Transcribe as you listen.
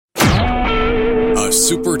a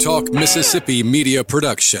SuperTalk Mississippi media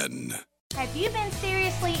production. Have you been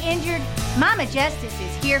seriously injured? Mama Justice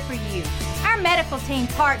is here for you. Our medical team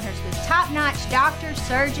partners with top-notch doctors,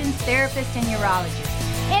 surgeons, therapists, and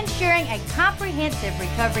urologists, ensuring a comprehensive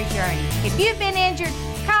recovery journey. If you've been injured,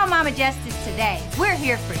 call Mama Justice today. We're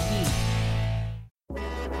here for you.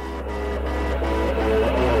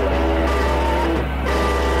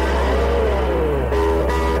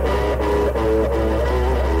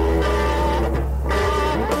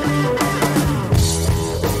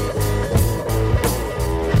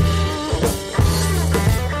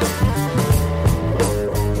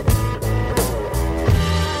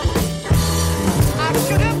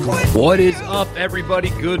 What is up, everybody?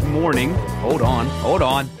 Good morning. Hold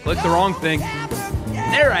on. Clicked the wrong thing.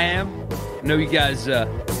 There I am. I know you guys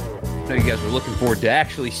were looking forward to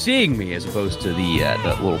actually seeing me as opposed to the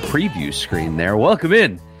little preview screen there. Welcome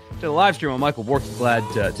in to the live stream. I'm Michael Borky. Glad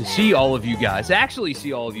to see all of you guys. Actually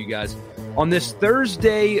see all of you guys on this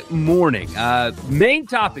Thursday morning. Main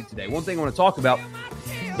topic today, one thing I want to talk about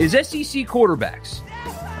is SEC quarterbacks.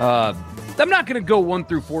 I'm not going to go 1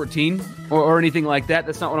 through 14 or anything like that.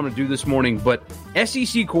 That's not what I'm going to do this morning. But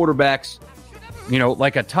SEC quarterbacks,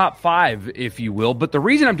 like a top 5, if you will. But the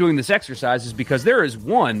reason I'm doing this exercise is because there is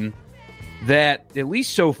one that, at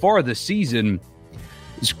least so far this season,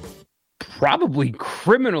 is probably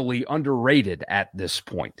criminally underrated at this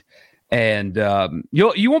point. And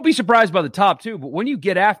you won't be surprised by the top 2. But when you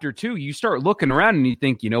get after 2, you start looking around and you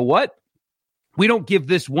think, you know what? We don't give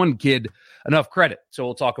this one kid enough credit. So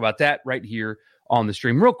we'll talk about that right here on the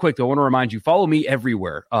stream. Real quick, though, I want to remind you, follow me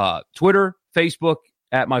everywhere. Twitter, Facebook,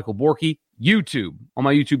 at Michael Borky, YouTube, on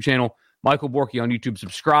my YouTube channel, Michael Borky on YouTube.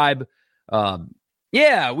 Subscribe.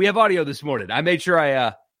 Yeah, we have audio this morning. I made sure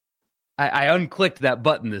I unclicked that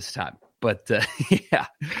button this time. But, yeah,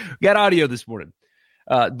 we got audio this morning.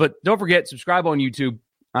 But don't forget, subscribe on YouTube.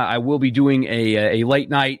 I will be doing a late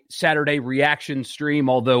night Saturday reaction stream,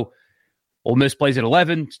 although Ole Miss plays at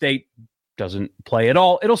 11. State doesn't play at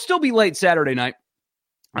all. It'll still be late Saturday night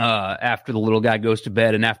after the little guy goes to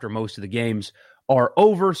bed and after most of the games are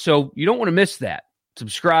over. So you don't want to miss that.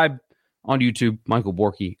 Subscribe on YouTube, Michael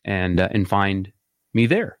Borky, and find me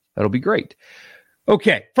there. That'll be great.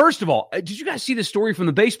 Okay, first of all, did you guys see the story from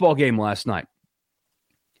the baseball game last night?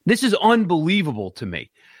 This is unbelievable to me.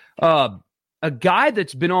 A guy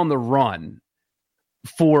that's been on the run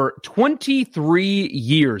for 23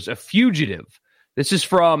 years, a fugitive. This is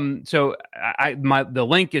from, the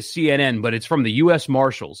link is CNN, but it's from the U.S.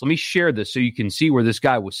 Marshals. Let me share this so you can see where this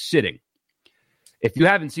guy was sitting. If you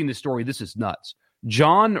haven't seen this story, this is nuts.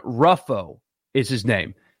 John Ruffo is his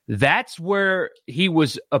name. That's where he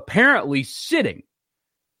was apparently sitting.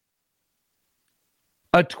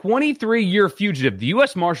 A 23-year fugitive. The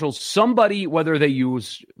U.S. Marshals, somebody, whether they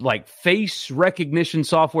use like face recognition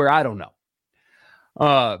software, I don't know.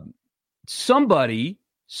 Somebody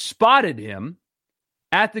spotted him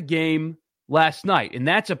at the game last night, and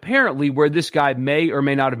that's apparently where this guy may or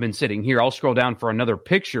may not have been sitting. Here, I'll scroll down for another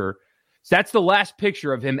picture. So that's the last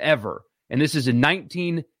picture of him ever, and this is in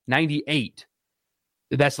 1998.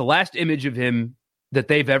 That's the last image of him that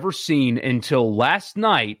they've ever seen until last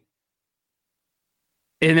night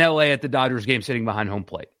in L.A. at the Dodgers game, sitting behind home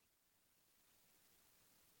plate.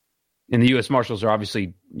 And the U.S. Marshals are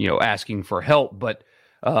obviously, asking for help, but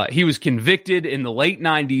he was convicted in the late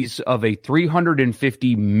 90s of a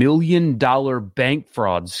 $350 million bank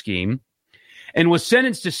fraud scheme and was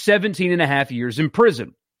sentenced to 17 and a half years in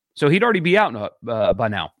prison. So he'd already be out by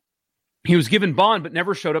now. He was given bond, but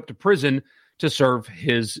never showed up to prison to serve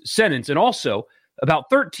his sentence. And also,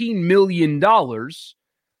 about $13 million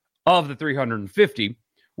of the $350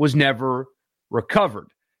 was never recovered.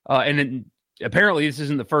 Apparently, this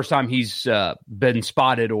isn't the first time he's been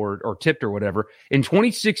spotted or tipped or whatever. In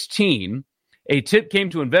 2016, a tip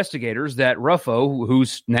came to investigators that Ruffo,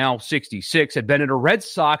 who's now 66, had been at a Red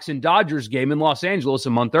Sox and Dodgers game in Los Angeles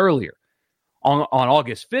a month earlier. On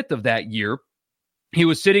August 5th of that year, he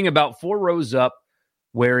was sitting about 4 rows up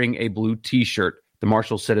wearing a blue T-shirt, the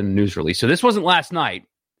Marshals said in a news release. So this wasn't last night.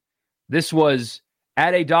 This was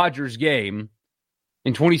at a Dodgers game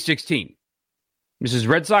in 2016. This is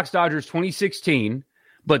Red Sox Dodgers 2016,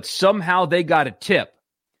 but somehow they got a tip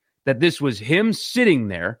that this was him sitting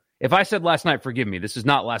there. If I said last night, forgive me. This is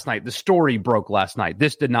not last night. The story broke last night.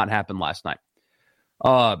 This did not happen last night.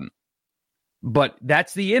 But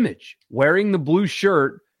that's the image. Wearing the blue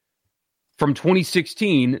shirt from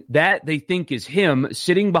 2016, that they think is him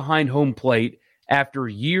sitting behind home plate after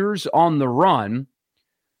years on the run.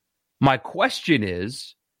 My question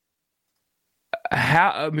is,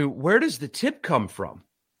 where does the tip come from?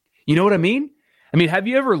 You know what I mean? I mean, have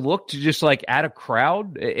you ever looked just like at a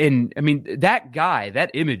crowd? And I mean, that guy,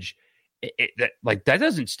 that image, that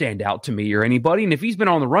doesn't stand out to me or anybody. And if he's been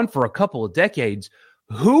on the run for a couple of decades,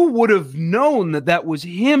 who would have known that that was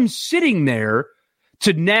him sitting there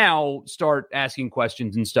to now start asking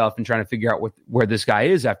questions and stuff and trying to figure out where this guy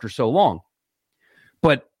is after so long?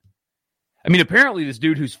 But I mean, apparently this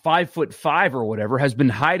dude who's 5'5" or whatever has been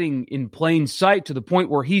hiding in plain sight to the point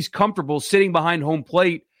where he's comfortable sitting behind home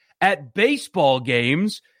plate at baseball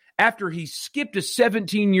games after he skipped a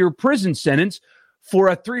 17-year prison sentence for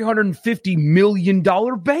a $350 million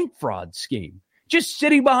bank fraud scheme. Just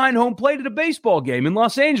sitting behind home plate at a baseball game in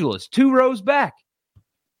Los Angeles, 2 rows back.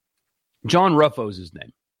 John Ruffo's his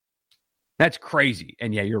name. That's crazy.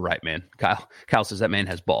 And yeah, you're right, man. Kyle says that man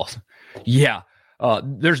has balls. Yeah.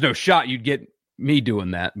 There's no shot you'd get me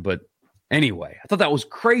doing that. But anyway, I thought that was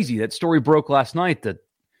crazy. That story broke last night that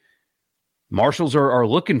marshals are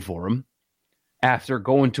looking for him after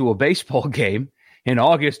going to a baseball game in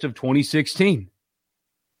August of 2016.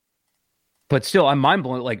 But still, I'm mind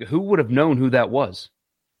blown. Like, who would have known who that was?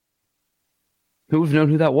 Who would have known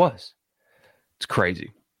who that was? It's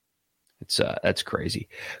crazy. That's crazy.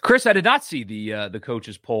 Chris, I did not see the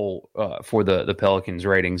coaches poll for the Pelicans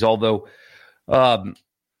ratings, although, I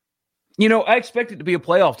expect it to be a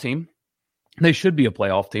playoff team. They should be a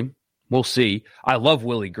playoff team. We'll see. I love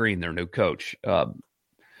Willie Green, their new coach.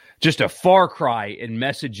 Just a far cry in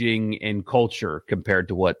messaging and culture compared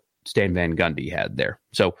to what Stan Van Gundy had there.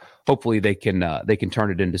 So hopefully they can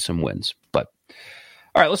turn it into some wins. But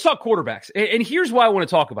all right, let's talk quarterbacks. And here's why I want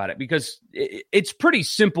to talk about it, because it's pretty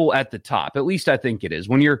simple at the top. At least I think it is.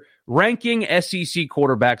 When you're ranking SEC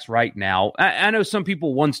quarterbacks right now, I know some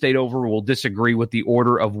people one state over will disagree with the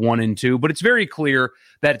order of 1 and 2, but it's very clear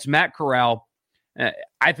that it's Matt Corral.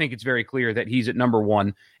 I think it's very clear that he's at number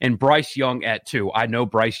 1 and Bryce Young at 2. I know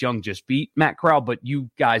Bryce Young just beat Matt Corral, but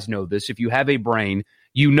you guys know this. If you have a brain,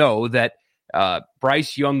 you know that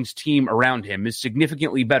Bryce Young's team around him is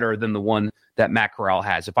significantly better than the one that Matt Corral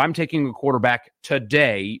has. If I'm taking a quarterback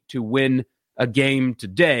today to win a game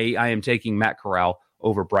today, I am taking Matt Corral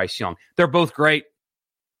over Bryce Young. They're both great.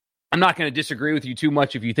 I'm not going to disagree with you too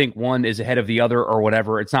much if you think one is ahead of the other or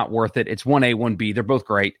whatever. It's not worth it. It's 1A, 1B. They're both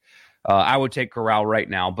great. I would take Corral right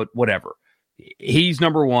now, but whatever. He's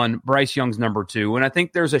number 1. Bryce Young's number 2. And I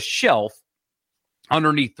think there's a shelf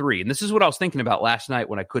underneath 3. And this is what I was thinking about last night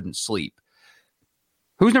when I couldn't sleep.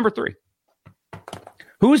 Who's number 3?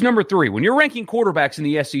 Who is number 3? When you're ranking quarterbacks in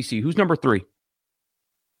the SEC, who's number 3?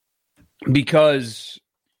 Because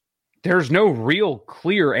there's no real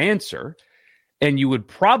clear answer, and you would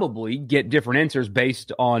probably get different answers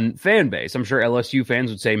based on fan base. I'm sure LSU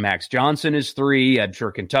fans would say Max Johnson is 3. I'm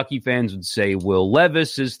sure Kentucky fans would say Will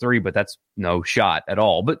Levis is 3, but that's no shot at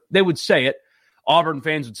all. But they would say it. Auburn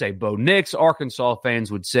fans would say Bo Nix. Arkansas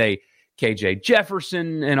fans would say KJ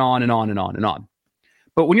Jefferson, and on and on and on and on.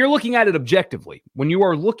 But when you're looking at it objectively, when you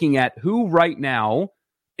are looking at who right now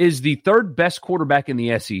is the 3rd best quarterback in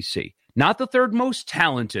the SEC, not the 3rd most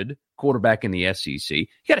talented quarterback in the SEC, you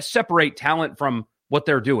got to separate talent from what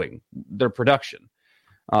they're doing, their production.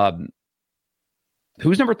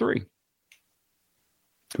 Who's number 3?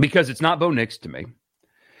 Because it's not Bo Nix to me.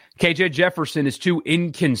 KJ Jefferson is too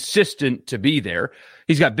inconsistent to be there.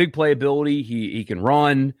 He's got big playability. He can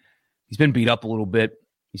run. He's been beat up a little bit.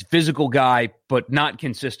 He's a physical guy, but not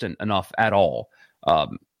consistent enough at all.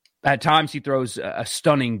 At times, he throws a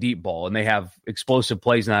stunning deep ball, and they have explosive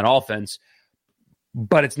plays in that offense,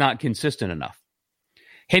 but it's not consistent enough.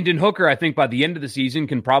 Hendon Hooker, I think by the end of the season,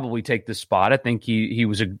 can probably take this spot. I think he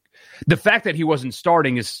was the fact that he wasn't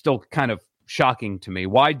starting is still kind of shocking to me.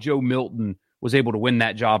 Why Joe Milton was able to win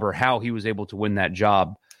that job, or how he was able to win that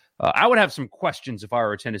job. I would have some questions if I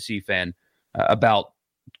were a Tennessee fan about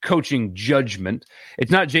coaching judgment.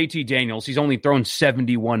 It's not JT Daniels. He's only thrown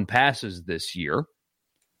 71 passes this year.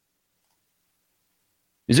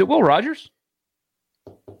 Is it Will Rogers?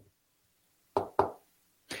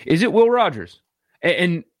 Is it Will Rogers?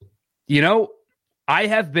 And I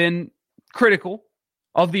have been critical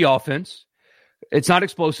of the offense. It's not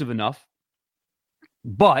explosive enough.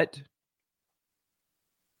 But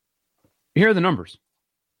here are the numbers.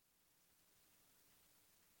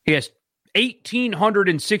 He has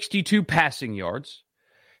 1,862 passing yards.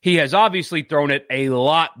 He has obviously thrown it a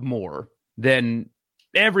lot more than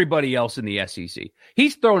everybody else in the SEC.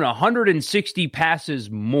 He's thrown 160 passes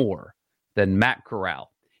more than Matt Corral.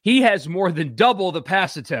 He has more than double the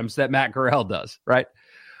pass attempts that Matt Corral does, right?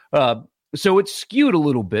 So it's skewed a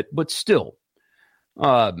little bit, but still.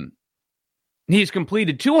 He's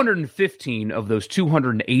completed 215 of those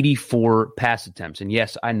 284 pass attempts. And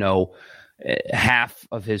yes, I know half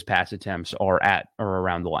of his pass attempts are at or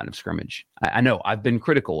around the line of scrimmage. I know I've been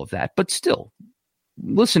critical of that, but still,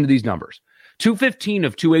 listen to these numbers. 215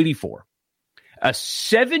 of 284, a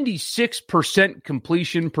 76%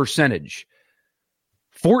 completion percentage,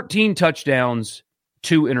 14 touchdowns,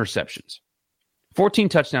 2 interceptions. 14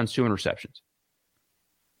 touchdowns, 2 interceptions.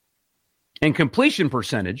 And completion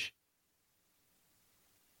percentage,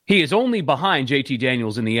 he is only behind JT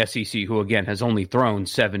Daniels in the SEC, who, again, has only thrown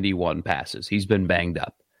 71 passes. He's been banged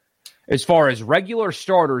up. As far as regular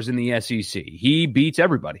starters in the SEC, he beats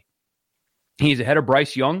everybody. He's ahead of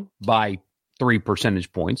Bryce Young by 3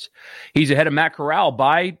 percentage points. He's ahead of Matt Corral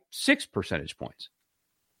by 6 percentage points.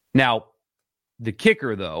 Now, the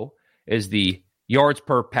kicker, though, is the yards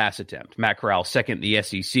per pass attempt. Matt Corral second in the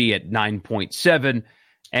SEC at 9.7,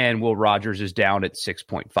 and Will Rogers is down at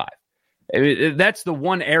 6.5. That's the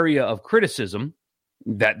one area of criticism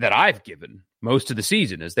that I've given most of the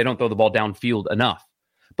season, is they don't throw the ball downfield enough.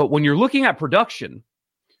 But when you're looking at production,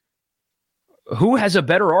 who has a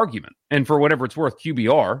better argument? And for whatever it's worth,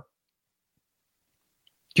 QBR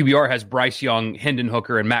has Bryce Young, Hendon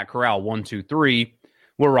Hooker, and Matt Corral 1, 2, 3.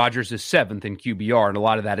 Will Rogers is 7th in QBR, and a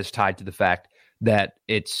lot of that is tied to the fact that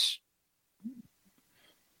it's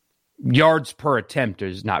yards per attempt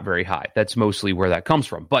is not very high. That's mostly where that comes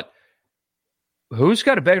from. But who's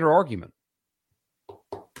got a better argument?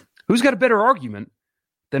 Who's got a better argument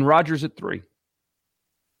than Rogers at 3?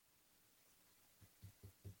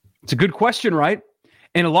 It's a good question, right?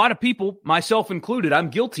 And a lot of people, myself included, I'm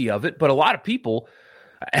guilty of it, but a lot of people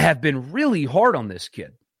have been really hard on this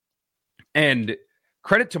kid. And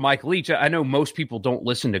credit to Mike Leach. I know most people don't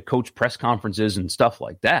listen to coach press conferences and stuff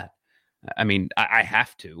like that. I mean, I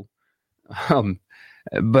have to.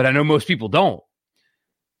 But I know most people don't.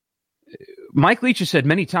 Mike Leach has said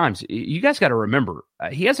many times, you guys got to remember,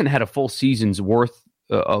 he hasn't had a full season's worth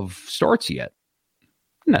of starts yet.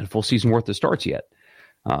 Not a full season worth of starts yet.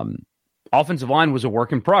 Offensive line was a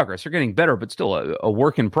work in progress. They're getting better, but still a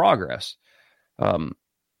work in progress.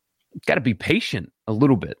 Got to be patient a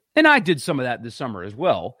little bit. And I did some of that this summer as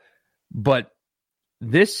well. But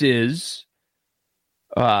this is,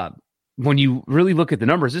 when you really look at the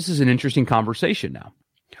numbers, this is an interesting conversation now.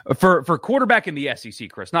 For quarterback in the SEC,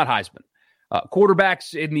 Chris, not Heisman.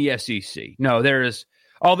 Quarterbacks in the SEC. No,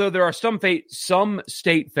 although there are some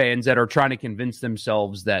state fans that are trying to convince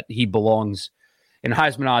themselves that he belongs in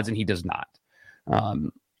Heisman odds, and he does not.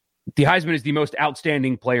 The Heisman is the most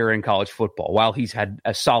outstanding player in college football. While he's had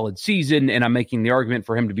a solid season, and I'm making the argument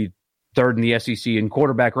for him to be 3rd in the SEC in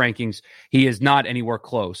quarterback rankings, he is not anywhere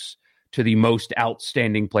close to the most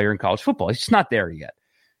outstanding player in college football. He's just not there yet.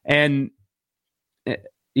 And,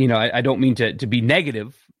 I don't mean to be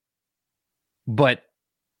negative, but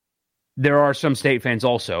there are some state fans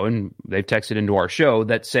also, and they've texted into our show,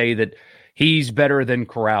 that say that he's better than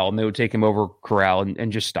Corral, and they would take him over Corral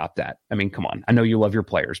and just stop that. I mean, come on. I know you love your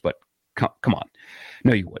players, but come on.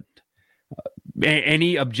 No, you wouldn't.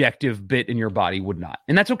 Any objective bit in your body would not.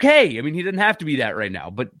 And that's okay. I mean, he doesn't have to be that right now,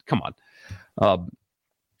 but come on.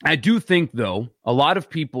 I do think, though, a lot of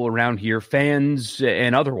people around here, fans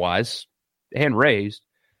and otherwise, hand raised,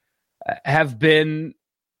 have been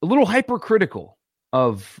a little hypercritical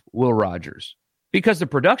of Will Rogers because the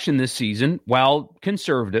production this season, while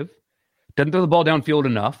conservative, doesn't throw the ball downfield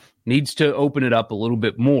enough, needs to open it up a little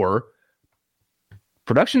bit more.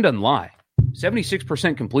 Production doesn't lie.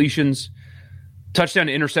 76% completions, touchdown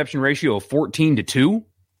to interception ratio of 14-2.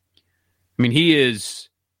 I mean, he is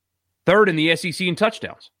 3rd in the SEC in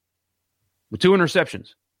touchdowns with 2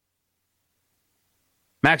 interceptions.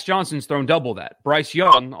 Max Johnson's thrown double that. Bryce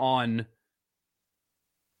Young on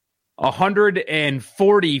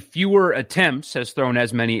 140 fewer attempts has thrown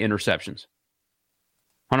as many interceptions.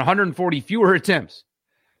 On 140 fewer attempts,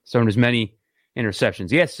 thrown as many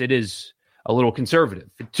interceptions. Yes, it is a little conservative,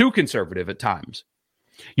 too conservative at times.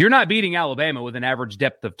 You're not beating Alabama with an average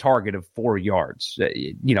depth of target of 4 yards,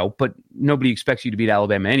 but nobody expects you to beat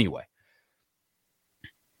Alabama anyway.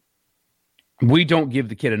 We don't give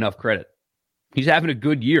the kid enough credit. He's having a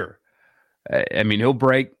good year. I mean, he'll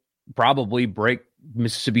probably break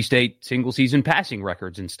Mississippi State single season passing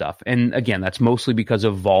records and stuff. And again, that's mostly because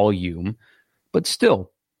of volume, but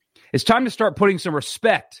still, it's time to start putting some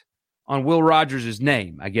respect on Will Rogers'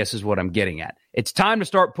 name, I guess is what I'm getting at. It's time to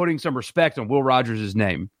start putting some respect on Will Rogers'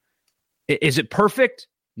 name. Is it perfect?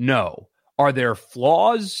 No. Are there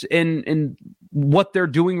flaws in what they're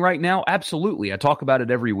doing right now? Absolutely. I talk about it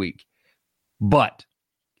every week. But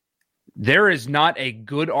there is not a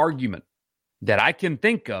good argument that I can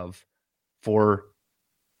think of for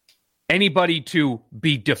anybody to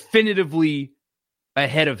be definitively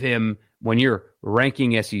ahead of him when you're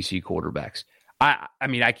ranking SEC quarterbacks. I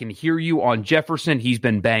mean, I can hear you on Jefferson. He's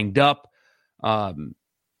been banged up.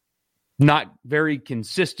 Not very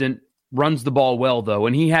consistent. Runs the ball well, though,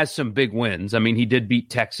 and he has some big wins. I mean, he did beat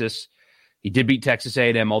Texas. He did beat Texas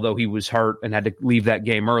A&M, although he was hurt and had to leave that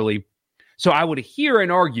game early. So I would hear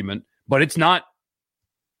an argument, but it's not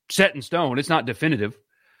set in stone. It's not definitive.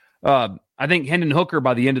 I think Hendon Hooker,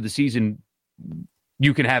 by the end of the season,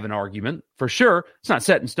 you can have an argument for sure. It's not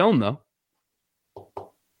set in stone, though.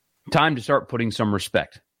 Time to start putting some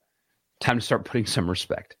respect. Time to start putting some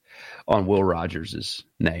respect on Will Rogers'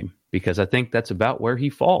 name, because I think that's about where he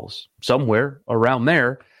falls, somewhere around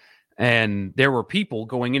there. And there were people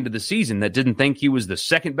going into the season that didn't think he was the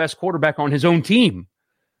second best quarterback on his own team.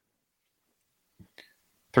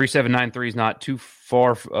 3793 is not too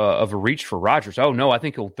far of a reach for Rodgers. Oh, no, I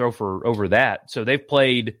think he'll throw for over that. So they've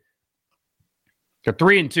played, they're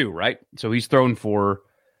 3-2, right? So he's thrown for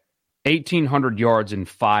 1,800 yards in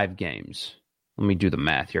 5 games. Let me do the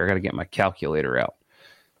math here. I got to get my calculator out.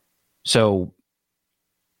 So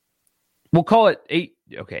we'll call it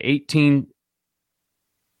 18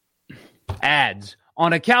 ads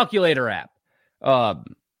on a calculator app.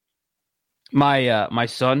 My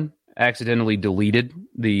son accidentally deleted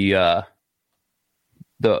the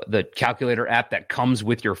calculator app that comes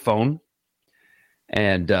with your phone,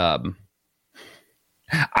 and I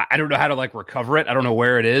don't know how to recover it. I don't know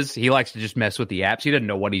where it is. He likes to just mess with the apps. He doesn't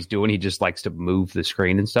know what he's doing. He just likes to move the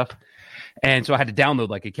screen and stuff. And so I had to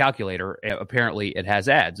download a calculator. Apparently it has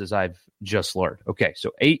ads, as I've just learned. Okay,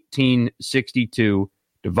 so 1862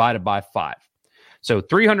 divided by 5. So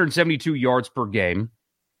 372 yards per game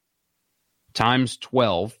times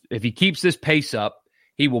 12. If he keeps this pace up,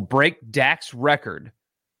 he will break Dak's record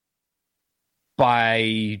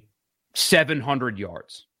by 700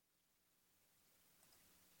 yards.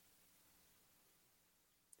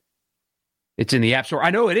 It's in the App Store.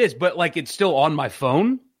 I know it is, but it's still on my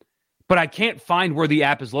phone, but I can't find where the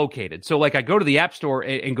app is located. So I go to the App Store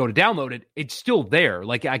and go to download it. It's still there.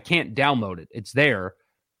 I can't download it. It's there,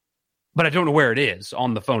 but I don't know where it is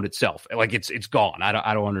on the phone itself. It's gone.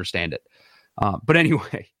 I don't understand it. But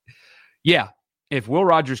anyway, yeah, if Will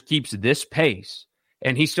Rogers keeps this pace,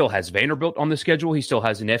 and he still has Vanderbilt on the schedule, he still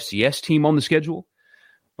has an FCS team on the schedule.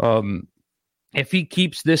 If he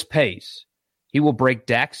keeps this pace, he will break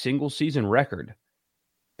Dak's single season record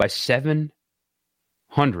by 700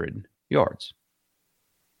 yards.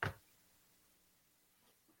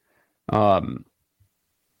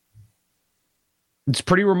 It's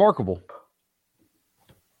pretty remarkable.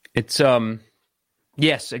 It's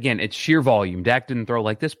yes, again, it's sheer volume. Dak didn't throw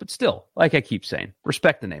like this, but still, like I keep saying,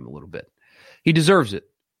 respect the name a little bit. He deserves it.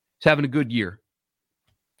 He's having a good year.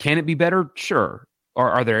 Can it be better? Sure.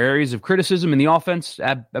 Are there areas of criticism in the offense?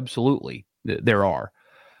 Absolutely. There are.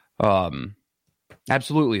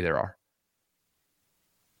 Absolutely there are.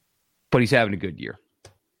 But he's having a good year.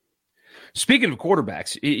 Speaking of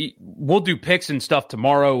quarterbacks, we'll do picks and stuff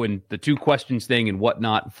tomorrow and the 2 questions thing and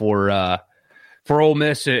whatnot for Ole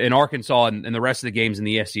Miss and Arkansas and the rest of the games in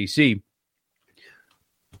the SEC.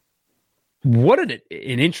 What an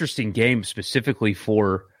interesting game specifically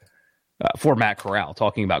for Matt Corral,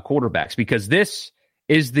 talking about quarterbacks, because this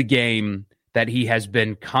is the game that he has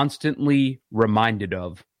been constantly reminded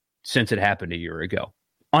of since it happened a year ago.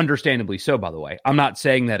 Understandably so, by the way. I'm not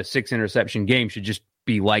saying that a 6-interception game should just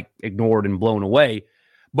be ignored and blown away.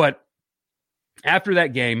 But after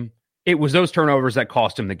that game, it was those turnovers that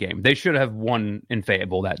cost him the game. They should have won in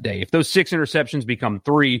Fayetteville that day. If those 6 interceptions become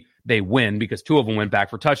 3, they win because 2 of them went back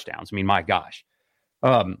for touchdowns. I mean, my gosh.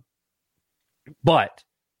 But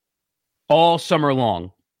all summer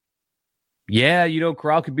long, yeah,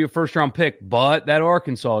 Corral could be a first-round pick, but that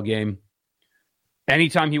Arkansas game,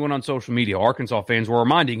 anytime he went on social media, Arkansas fans were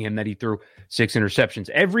reminding him that he threw 6 interceptions.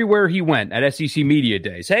 Everywhere he went at SEC Media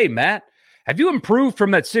Days, hey, Matt, have you improved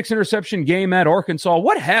from that 6-interception game at Arkansas?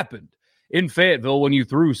 What happened in Fayetteville when you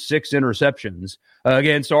threw 6 interceptions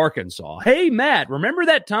against Arkansas? Hey, Matt, remember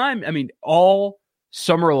that time? I mean, all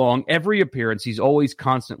summer long, every appearance, he's always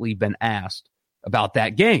constantly been asked about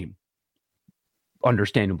that game.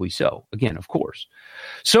 Understandably so. Again, of course.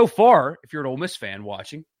 So far, if you're an Ole Miss fan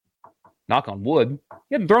watching, knock on wood,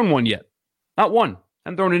 he hasn't thrown one yet. Not one.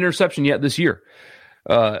 Hasn't thrown an interception yet this year.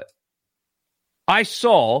 I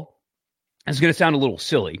saw, it's going to sound a little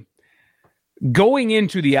silly, going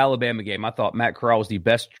into the Alabama game, I thought Matt Corral was the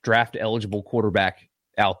best draft-eligible quarterback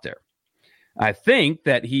out there. I think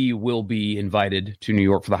that he will be invited to New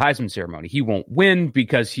York for the Heisman ceremony. He won't win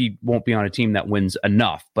because he won't be on a team that wins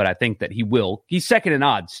enough, but I think that he will. He's second in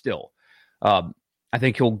odds still. I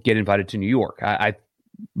think he'll get invited to New York. I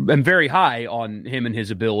am very high on him and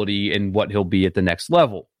his ability and what he'll be at the next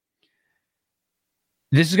level.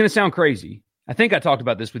 This is going to sound crazy. I think I talked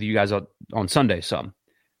about this with you guys on Sunday some.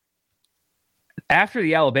 After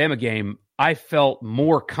the Alabama game, I felt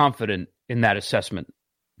more confident in that assessment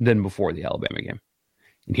than before the Alabama game.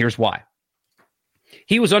 And here's why.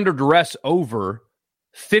 He was under duress over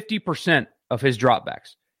 50% of his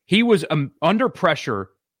dropbacks. He was under pressure,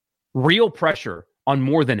 real pressure, on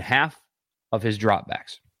more than half of his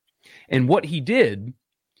dropbacks. And what he did,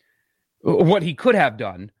 what he could have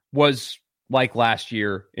done, was like last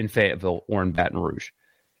year in Fayetteville or in Baton Rouge.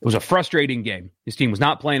 It was a frustrating game. His team was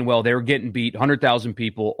not playing well. They were getting beat, 100,000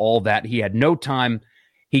 people, all that. He had no time.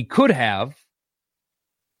 He could have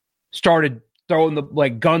started throwing the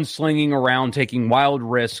gunslinging around, taking wild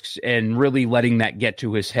risks, and really letting that get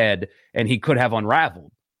to his head, and he could have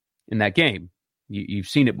unraveled in that game. You've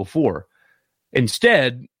seen it before.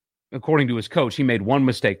 Instead, according to his coach, he made one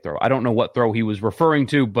mistake throw. I don't know what throw he was referring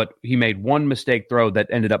to, but he made one mistake throw that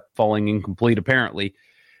ended up falling incomplete, apparently,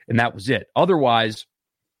 and that was it. Otherwise,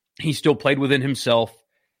 he still played within himself.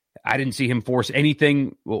 I didn't see him force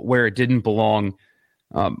anything where it didn't belong.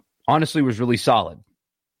 Honestly, was really solid.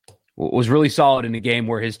 Was really solid in a game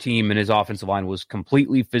where his team and his offensive line was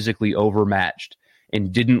completely physically overmatched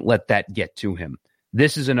and didn't let that get to him.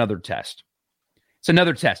 This is another test. It's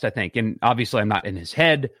another test, I think. And obviously, I'm not in his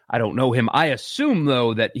head. I don't know him. I assume,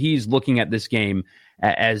 though, that he's looking at this game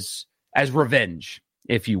as revenge,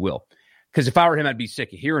 if you will. Because if I were him, I'd be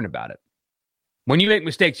sick of hearing about it. When you make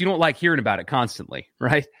mistakes, you don't like hearing about it constantly,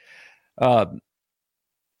 right?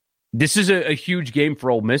 This is a huge game for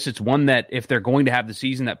Ole Miss. It's one that if they're going to have the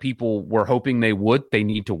season that people were hoping they would, they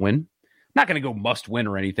need to win. Not going to go must win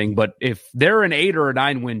or anything, but if they're an 8 or a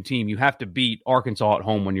 9 win team, you have to beat Arkansas at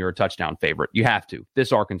home when you're a touchdown favorite. You have to.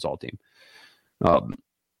 This Arkansas team.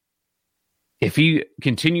 If he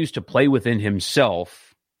continues to play within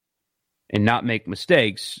himself and not make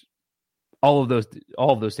mistakes, all of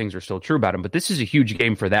those things are still true about him. But this is a huge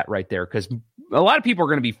game for that right there, because a lot of people are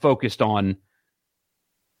going to be focused on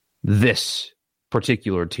this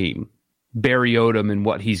particular team, Barry Odom and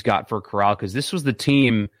what he's got for Corral, because this was the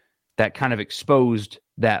team that kind of exposed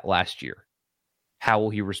that last year. How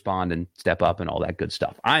will he respond and step up and all that good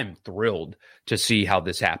stuff? I'm thrilled to see how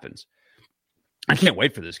this happens. I can't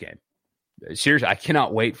wait for this game. Seriously, I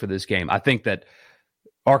cannot wait for this game. I think that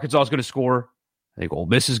Arkansas is going to score. I think Ole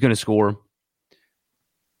Miss is going to score.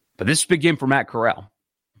 But this is a big game for Matt Corral,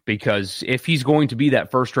 because if he's going to be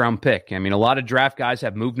that first-round pick, I mean, a lot of draft guys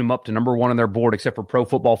have moved him up to number 1 on their board, except for Pro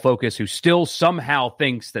Football Focus, who still somehow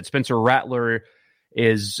thinks that Spencer Rattler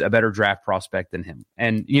is a better draft prospect than him.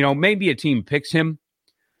 And, maybe a team picks him,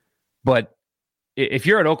 but if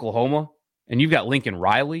you're at Oklahoma and you've got Lincoln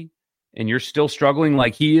Riley and you're still struggling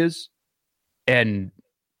like he is, and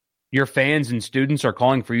your fans and students are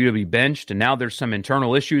calling for you to be benched, and now there's some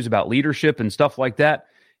internal issues about leadership and stuff like that,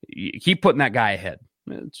 you keep putting that guy ahead.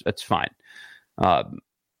 That's fine.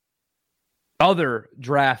 Other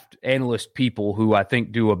draft analyst people who I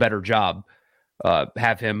think do a better job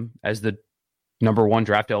have him as the number 1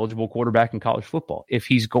 draft eligible quarterback in college football. If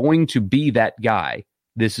he's going to be that guy,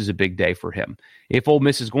 this is a big day for him. If Ole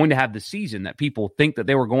Miss is going to have the season that people think that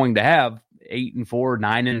they were going to have, 8-4,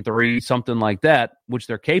 9-3, something like that, which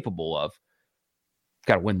they're capable of,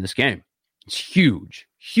 got to win this game. It's huge,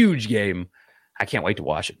 huge game. I can't wait to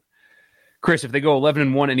watch it. Chris, if they go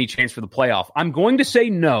 11-1, any chance for the playoff? I'm going to say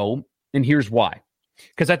no, and here's why.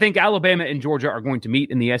 Because I think Alabama and Georgia are going to meet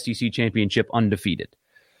in the SEC championship undefeated.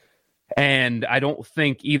 And I don't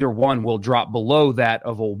think either one will drop below that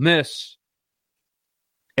of Ole Miss.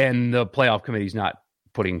 And the playoff committee's not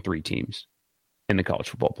putting 3 teams in the college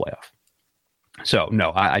football playoff. So,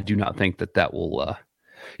 no, I do not think that will...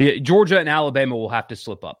 Georgia and Alabama will have to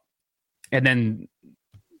slip up. And then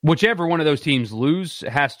whichever one of those teams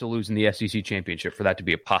has to lose in the SEC championship for that to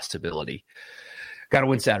be a possibility. Got to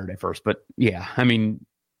win Saturday first. But, yeah, I mean,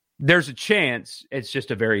 there's a chance. It's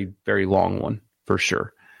just a very, very long one for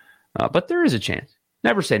sure. But there is a chance.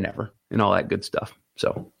 Never say never and all that good stuff.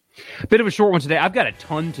 So, a bit of a short one today. I've got a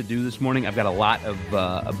ton to do this morning. I've got a lot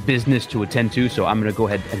of business to attend to, so I'm going to go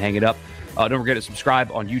ahead and hang it up. Don't forget to subscribe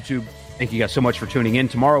on YouTube. Thank you guys so much for tuning in.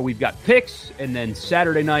 Tomorrow we've got picks, and then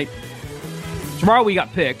Saturday night. Tomorrow we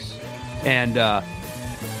got picks, and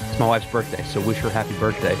it's my wife's birthday, so wish her happy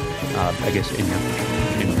birthday, I guess, in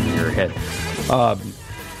your head.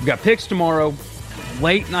 We've got picks tomorrow,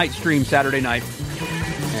 late night stream Saturday night.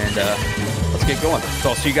 And let's get going. So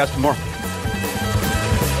I'll see you guys tomorrow.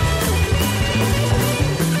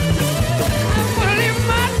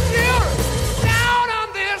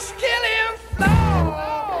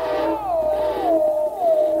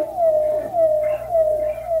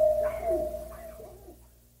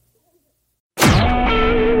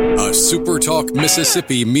 Talk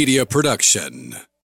Mississippi Media Production.